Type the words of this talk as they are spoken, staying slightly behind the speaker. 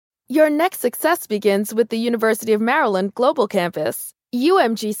Your next success begins with the University of Maryland Global Campus.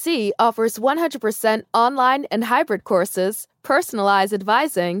 UMGC offers 100% online and hybrid courses, personalized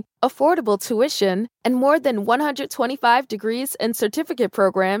advising, affordable tuition, and more than 125 degrees and certificate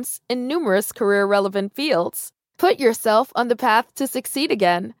programs in numerous career-relevant fields. Put yourself on the path to succeed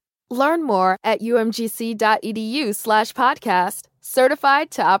again. Learn more at umgc.edu/podcast.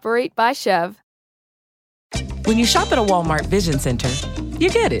 Certified to operate by Chev. When you shop at a Walmart Vision Center, you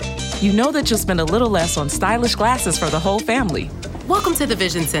get it. You know that you'll spend a little less on stylish glasses for the whole family. Welcome to the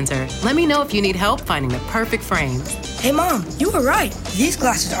Vision Center. Let me know if you need help finding the perfect frames. Hey, Mom, you were right. These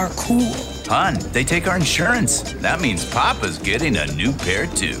glasses are cool. Hon, they take our insurance. That means Papa's getting a new pair,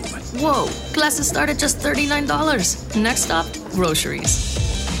 too. Whoa, glasses start at just $39. Next stop, groceries.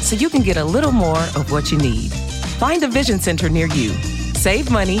 So you can get a little more of what you need. Find a Vision Center near you.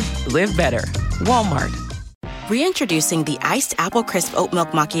 Save money, live better. Walmart. Reintroducing the Iced Apple Crisp Oat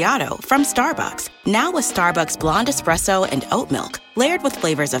Milk Macchiato from Starbucks. Now with Starbucks Blonde Espresso and Oat Milk, layered with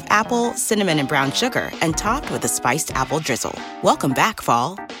flavors of apple, cinnamon, and brown sugar, and topped with a spiced apple drizzle. Welcome back,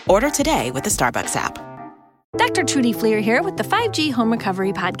 fall. Order today with the Starbucks app. Dr. Trudy Fleer here with the 5G Home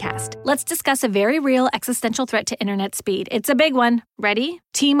Recovery Podcast. Let's discuss a very real existential threat to internet speed. It's a big one. Ready?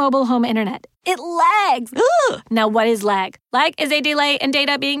 T-Mobile Home Internet. It lags. Ugh. Now, what is lag? Lag is a delay in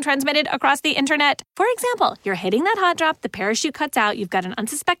data being transmitted across the internet. For example, you're hitting that hot drop, the parachute cuts out, you've got an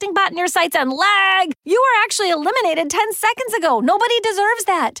unsuspecting bot in your sights, and lag! You were actually eliminated 10 seconds ago. Nobody deserves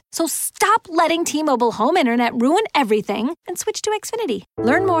that. So stop letting T-Mobile Home Internet ruin everything and switch to Xfinity.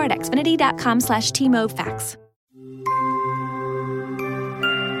 Learn more at xfinity.com/T-MoFax.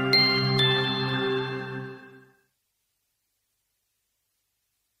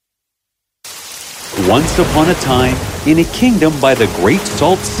 Once upon a time, in a kingdom by the Great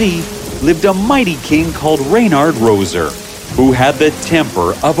Salt Sea, lived a mighty king called Reynard Roser, who had the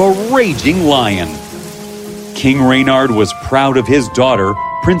temper of a raging lion. King Reynard was proud of his daughter,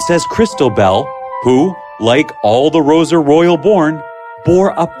 Princess Christabel, who, like all the Roser royal born, bore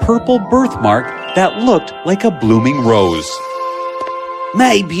a purple birthmark that looked like a blooming rose.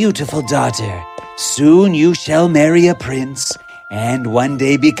 My beautiful daughter, soon you shall marry a prince, and one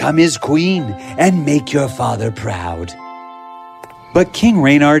day become his queen and make your father proud. But King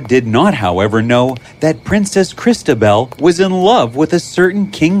Reynard did not, however, know that Princess Christabel was in love with a certain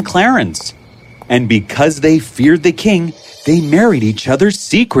King Clarence. And because they feared the king, they married each other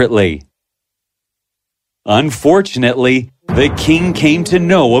secretly. Unfortunately, the king came to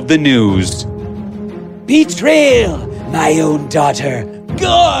know of the news. Betrayal, my own daughter!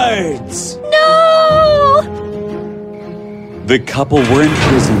 Guards! No! The couple were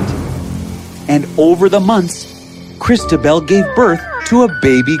imprisoned, and over the months, Christabel gave birth to a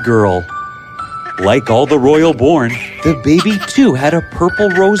baby girl. Like all the royal born, the baby too had a purple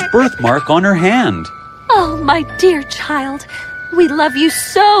rose birthmark on her hand. Oh, my dear child, we love you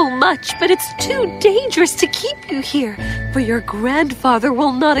so much, but it's too dangerous to keep you here, for your grandfather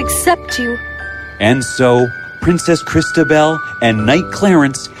will not accept you. And so, Princess Christabel and Knight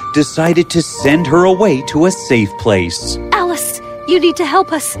Clarence decided to send her away to a safe place. Alice, you need to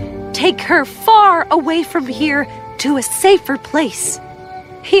help us. Take her far away from here to a safer place.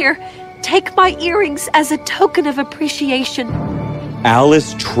 Here, take my earrings as a token of appreciation.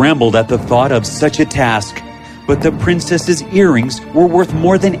 Alice trembled at the thought of such a task, but the princess's earrings were worth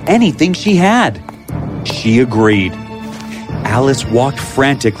more than anything she had. She agreed. Alice walked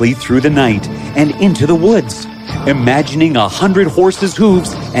frantically through the night and into the woods, imagining 100 horses'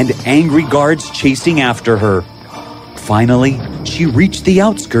 hooves and angry guards chasing after her. Finally, she reached the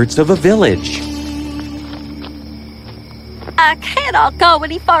outskirts of a village. I cannot go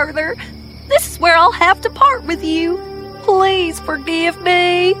any further. This is where I'll have to part with you. Please forgive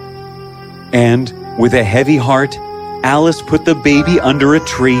me. And, with a heavy heart, Alice put the baby under a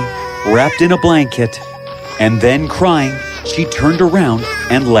tree, wrapped in a blanket, and then, crying, she turned around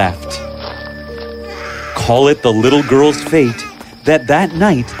and left. Call it the little girl's fate that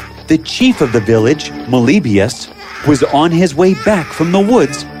night, the chief of the village, Melibius, was on his way back from the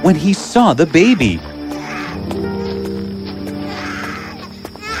woods when he saw the baby.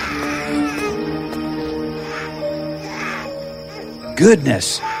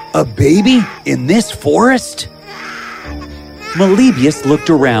 Goodness, a baby in this forest? Melibius looked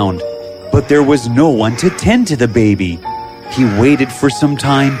around, but there was no one to tend to the baby. He waited for some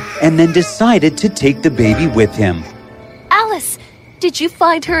time and then decided to take the baby with him. Alice, did you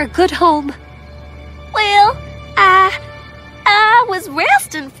find her a good home? Well, I was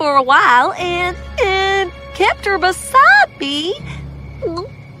resting for a while and kept her beside me.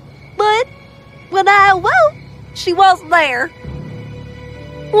 But when I awoke, she wasn't there.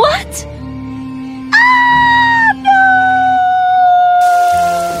 What?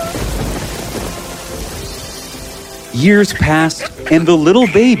 Years passed, and the little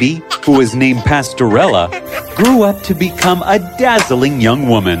baby, who was named Pastorella, grew up to become a dazzling young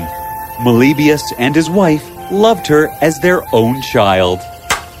woman. Melibius and his wife loved her as their own child.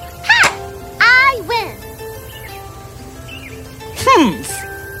 Ha! I win!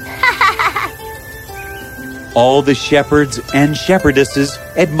 All the shepherds and shepherdesses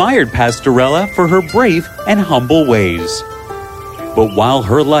admired Pastorella for her brave and humble ways. But while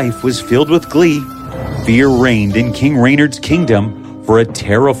her life was filled with glee, fear reigned in King Reynard's kingdom, for a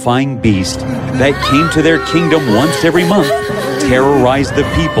terrifying beast that came to their kingdom once every month terrorized the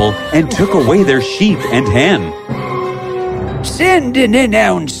people and took away their sheep and hen. Send an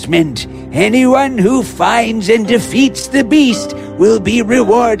announcement. Anyone who finds and defeats the beast will be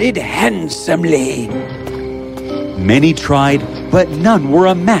rewarded handsomely. Many tried, but none were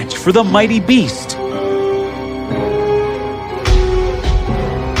a match for the mighty beast.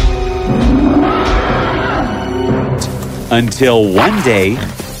 Until one day,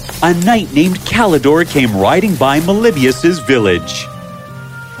 a knight named Calidor came riding by Melibius's village.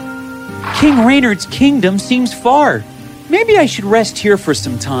 King Reynard's kingdom seems far. Maybe I should rest here for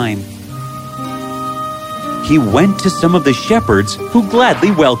some time. He went to some of the shepherds who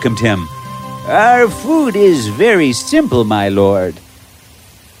gladly welcomed him. Our food is very simple, my lord.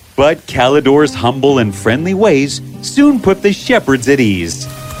 But Calidor's humble and friendly ways soon put the shepherds at ease.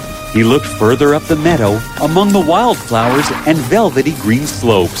 He looked further up the meadow among the wildflowers and velvety green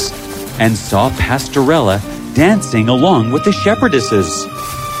slopes and saw Pastorella dancing along with the shepherdesses.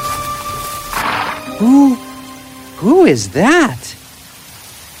 Who is that?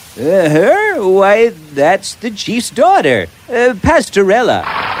 Her? Why, that's the chief's daughter, Pastorella.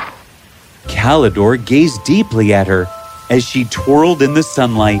 Calidor gazed deeply at her as she twirled in the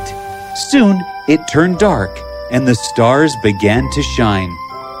sunlight. Soon it turned dark and the stars began to shine.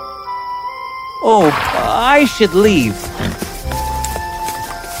 Oh, I should leave.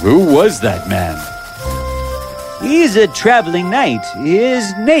 Who was that man? He's a traveling knight.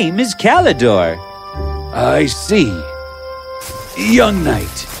 His name is Calidor. I see. Young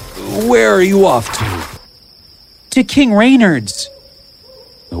knight, where are you off to? To King Reynard's.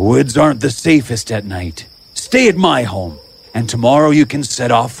 The woods aren't the safest at night. Stay at my home, and tomorrow you can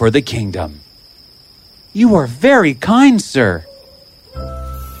set off for the kingdom. You are very kind, sir.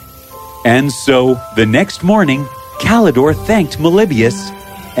 And so, the next morning, Calidor thanked Melibius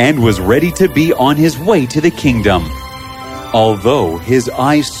and was ready to be on his way to the kingdom. Although his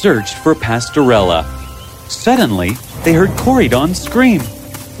eyes searched for Pastorella, suddenly they heard Corydon scream.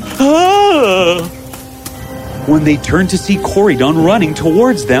 Ah! When they turned to see Corydon running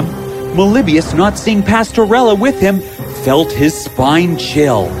towards them, Melibius, not seeing Pastorella with him, felt his spine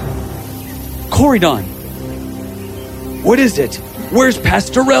chill. Corydon! What is it? Where's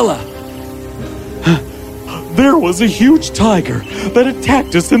Pastorella? There was a huge tiger that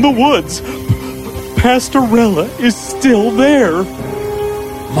attacked us in the woods. Pastorella is still there.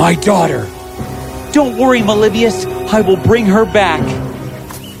 My daughter. Don't worry, Melibius. I will bring her back.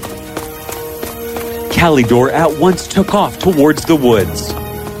 Calidor at once took off towards the woods.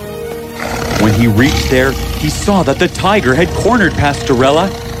 When he reached there, he saw that the tiger had cornered Pastorella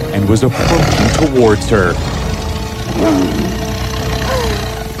and was approaching towards her.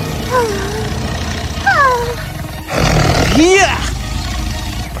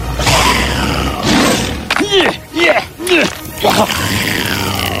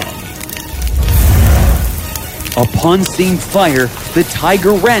 Upon seeing fire, the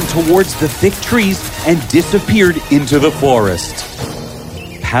tiger ran towards the thick trees and disappeared into the forest.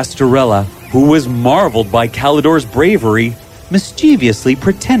 Pastorella, who was marveled by Calidor's bravery, mischievously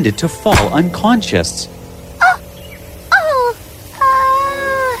pretended to fall unconscious.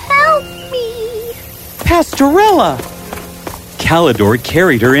 Help me! Pastorella! Calidor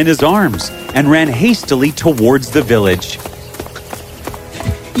carried her in his arms and ran hastily towards the village.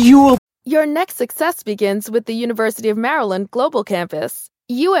 Your next success begins with the University of Maryland Global Campus.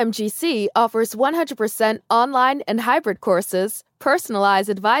 UMGC offers 100% online and hybrid courses, personalized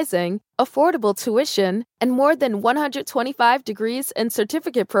advising, affordable tuition, and more than 125 degrees and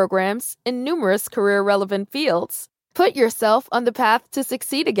certificate programs in numerous career-relevant fields. Put yourself on the path to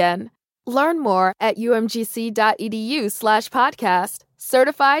succeed again. Learn more at umgc.edu/podcast.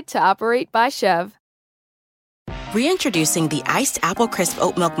 Certified to operate by Chev. Reintroducing the iced apple crisp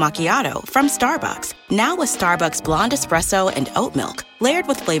oat milk macchiato from Starbucks. Now with Starbucks blonde espresso and oat milk, layered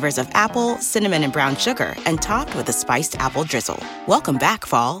with flavors of apple, cinnamon, and brown sugar, and topped with a spiced apple drizzle. Welcome back,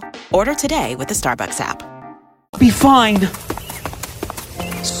 fall. Order today with the Starbucks app. Be fine.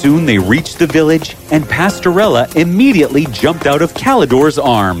 Soon they reached the village, and Pastorella immediately jumped out of Calidor's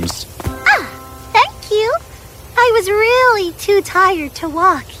arms. Thank you. I was really too tired to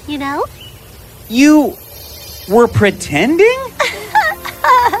walk, you know? You were pretending?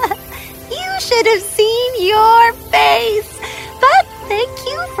 You should have seen your face. But thank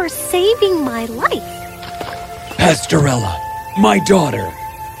you for saving my life. Pastorella, my daughter.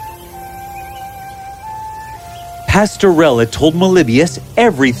 Pastorella told Melibœus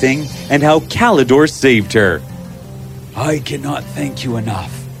everything and how Calidor saved her. I cannot thank you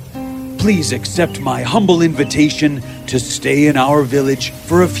enough. Please accept my humble invitation to stay in our village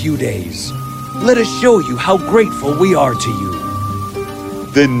for a few days. Let us show you how grateful we are to you.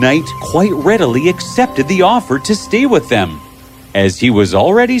 The knight quite readily accepted the offer to stay with them, as he was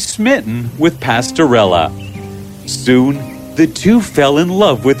already smitten with Pastorella. Soon, the two fell in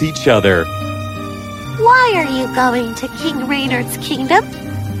love with each other. Why are you going to King Reynard's kingdom?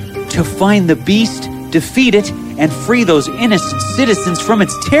 To find the beast, defeat it, and free those innocent citizens from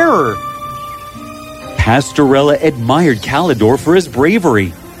its terror. Pastorella admired Calidor for his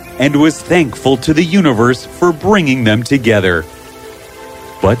bravery and was thankful to the universe for bringing them together.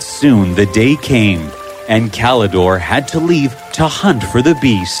 But soon the day came, and Calidor had to leave to hunt for the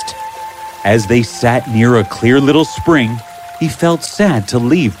beast. As they sat near a clear little spring, he felt sad to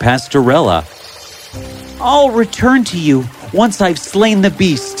leave Pastorella. I'll return to you once I've slain the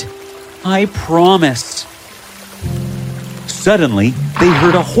beast. I promise. Suddenly, they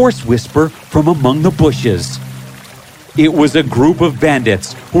heard a horse whisper from among the bushes. It was a group of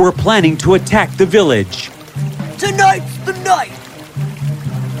bandits who were planning to attack the village. Tonight's the night!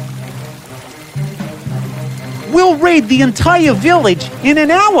 We'll raid the entire village in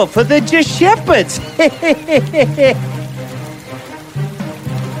an hour for the shepherds.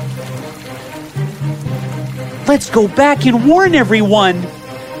 Let's go back and warn everyone.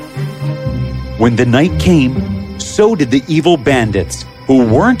 When the night came, so did the evil bandits, who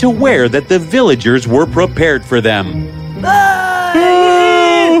weren't aware that the villagers were prepared for them.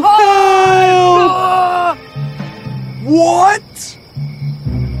 What?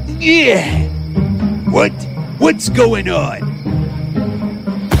 Yeah. What's going on?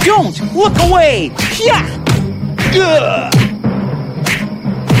 Don't look away! Yeah!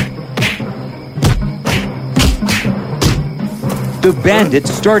 The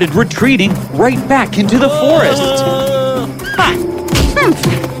bandits started retreating right back into the forest.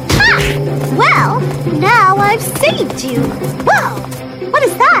 Well, now I've saved you. Whoa! What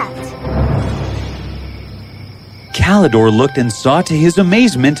is that? Calidor looked and saw to his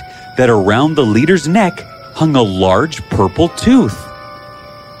amazement that around the leader's neck hung a large purple tooth.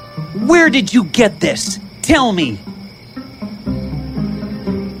 Where did you get this? Tell me.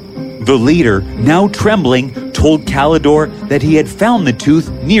 The leader, now trembling, told Calidor that he had found the tooth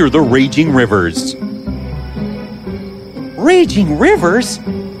near the raging rivers. Raging rivers?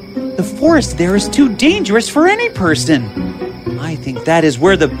 The forest there is too dangerous for any person. I think that is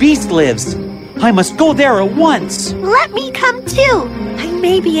where the beast lives. I must go there at once. Let me come too. I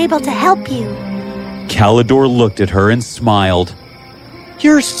may be able to help you. Calidor looked at her and smiled.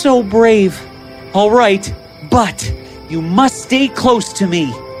 You're so brave. All right, but you must stay close to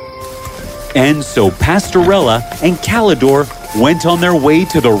me. And so Pastorella and Calidor went on their way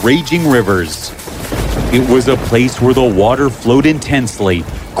to the raging rivers. It was a place where the water flowed intensely,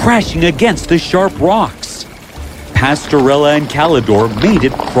 crashing against the sharp rocks. Pastorella and Calidor made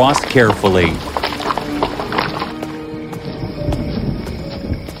it cross carefully.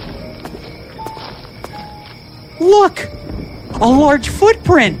 Look! A large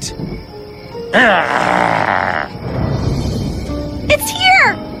footprint! It's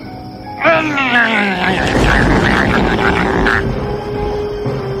here!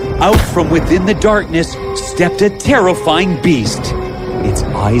 Out from within the darkness stepped a terrifying beast. Its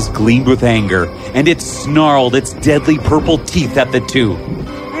eyes gleamed with anger, and it snarled its deadly purple teeth at the two.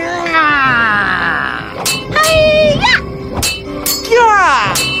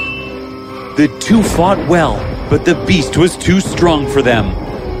 The two fought well, but the beast was too strong for them.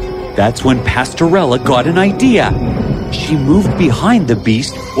 That's when Pastorella got an idea. She moved behind the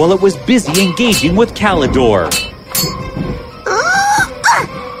beast while it was busy engaging with Calidor.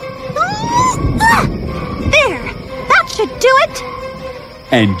 There! That should do it!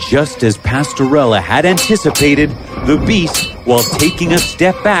 And just as Pastorella had anticipated, the beast, while taking a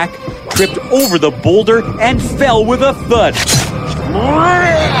step back, tripped over the boulder and fell with a thud.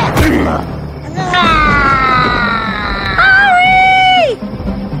 Hurry!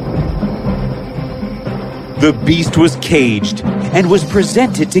 The beast was caged and was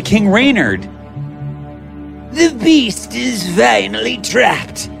presented to King Reynard. The beast is finally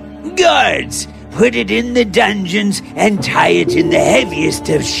trapped. Guards, put it in the dungeons and tie it in the heaviest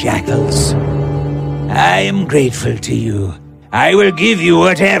of shackles. I am grateful to you. I will give you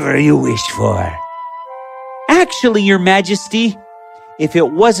whatever you wish for. Actually, Your Majesty, if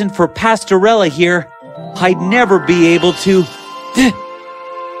it wasn't for Pastorella here, I'd never be able to...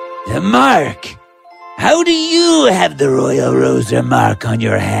 The mark! How do you have the Royal Roser mark on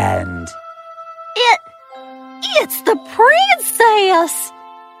your hand? It's the princess!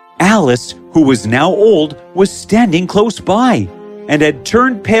 Alice, who was now old, was standing close by and had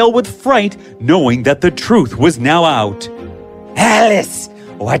turned pale with fright, knowing that the truth was now out. Alice,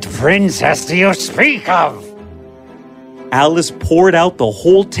 what princess do you speak of? Alice poured out the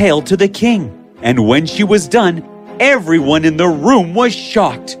whole tale to the king, and when she was done, everyone in the room was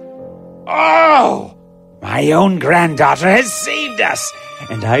shocked. Oh! My own granddaughter has saved us,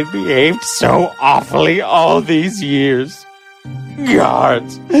 and I've behaved so awfully all these years.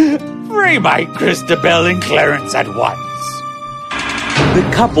 Guards, free my Christabel and Clarence at once. The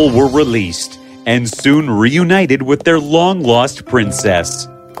couple were released and soon reunited with their long-lost princess.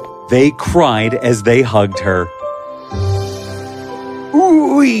 They cried as they hugged her.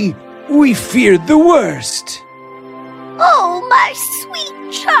 We feared the worst. Oh, my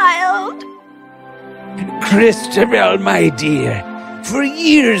sweet child. Christabel, my dear, for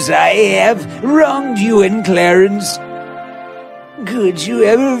years I have wronged you and Clarence. Could you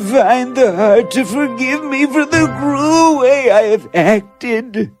ever find the heart to forgive me for the cruel way I have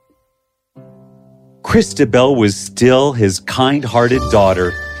acted? Christabel was still his kind-hearted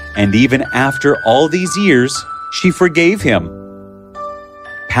daughter, and even after all these years, she forgave him.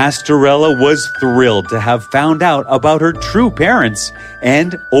 Pastorella was thrilled to have found out about her true parents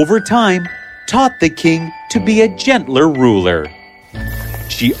and, over time, taught the king to be a gentler ruler.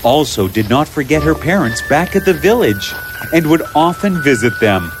 She also did not forget her parents back at the village and would often visit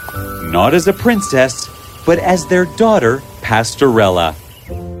them, not as a princess, but as their daughter, Pastorella.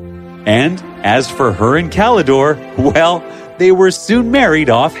 And as for her and Calidor, well, they were soon married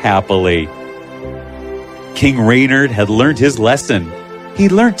off happily. King Reynard had learned his lesson. He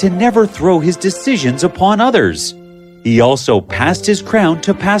learned to never throw his decisions upon others. He also passed his crown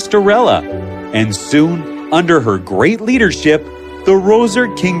to Pastorella, and soon, under her great leadership, the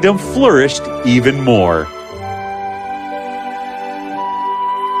Roser Kingdom flourished even more.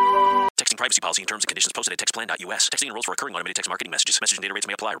 Texting privacy policy and terms and conditions posted at textplan.us. Texting enrolls for recurring automated text marketing messages. Message and data rates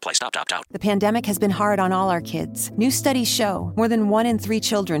may apply. Reply stop to opt out. The pandemic has been hard on all our kids. New studies show more than 1 in 3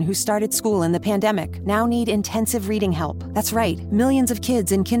 children who started school in the pandemic now need intensive reading help. That's right. Millions of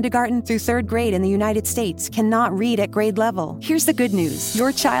kids in kindergarten through 3rd grade in the United States cannot read at grade level. Here's the good news.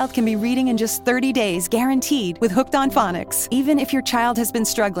 Your child can be reading in just 30 days, guaranteed, with Hooked on Phonics. Even if your child has been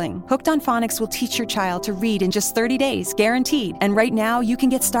struggling, Hooked on Phonics will teach your child to read in just 30 days, guaranteed. And right now, you can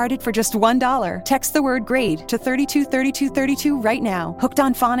get started for just $1. Text the word GRADE to 323232 right now. Hooked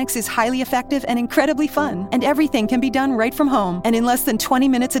on Phonics is highly effective and incredibly fun, and everything can be done right from home and in less than 20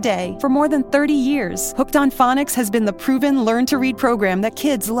 minutes a day. For more than 30 years, Hooked on Phonics has been the proven learn-to-read program that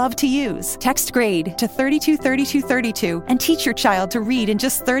kids love to use. Text GRADE to 323232 and teach your child to read in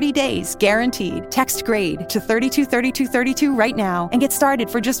just 30 days, guaranteed. Text GRADE to 323232 right now and get started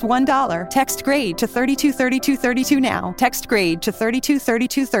for just $1. Text GRADE to 323232 now. Text GRADE to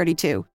 323232.